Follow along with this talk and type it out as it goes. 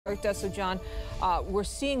So, John, we're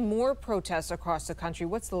seeing more protests across the country.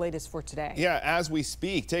 What's the latest for today? Yeah, as we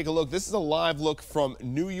speak, take a look. This is a live look from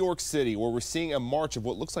New York City, where we're seeing a march of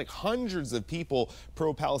what looks like hundreds of people,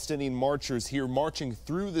 pro-Palestinian marchers here marching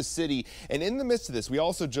through the city. And in the midst of this, we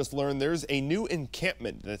also just learned there's a new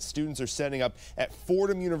encampment that students are setting up at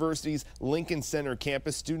Fordham University's Lincoln Center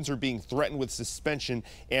campus. Students are being threatened with suspension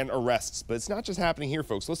and arrests. But it's not just happening here,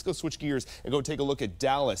 folks. Let's go switch gears and go take a look at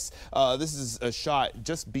Dallas. This is a shot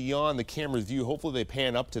just beyond the camera's view. Hopefully they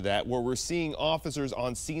pan up to that, where we're seeing officers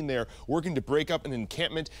on scene there working to break up an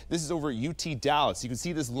encampment. This is over at UT Dallas. You can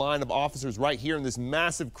see this line of officers right here and this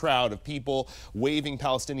massive crowd of people waving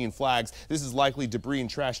Palestinian flags. This is likely debris and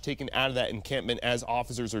trash taken out of that encampment as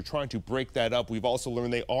officers are trying to break that up. We've also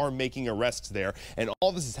learned they are making arrests there, and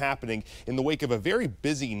all this is happening in the wake of a very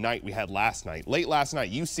busy night we had last night. Late last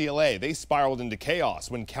night, UCLA, they spiraled into chaos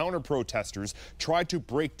when counter-protesters tried to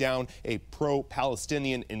break down a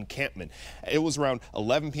pro-Palestinian encampment. It was around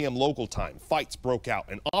 11 p.m. local time. Fights broke out,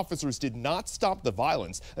 and officers did not stop the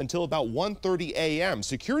violence until about 1:30 a.m.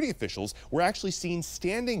 Security officials were actually seen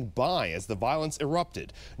standing by as the violence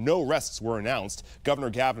erupted. No arrests were announced. Governor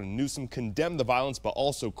Gavin Newsom condemned the violence but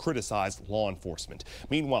also criticized law enforcement.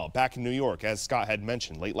 Meanwhile, back in New York, as Scott had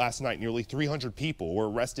mentioned, late last night, nearly 300 people were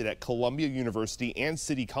arrested at Columbia University and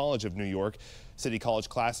City College of New York. City College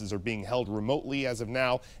classes are being held remotely as of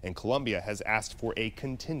now, and Columbia has asked for a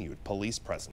continued police presence.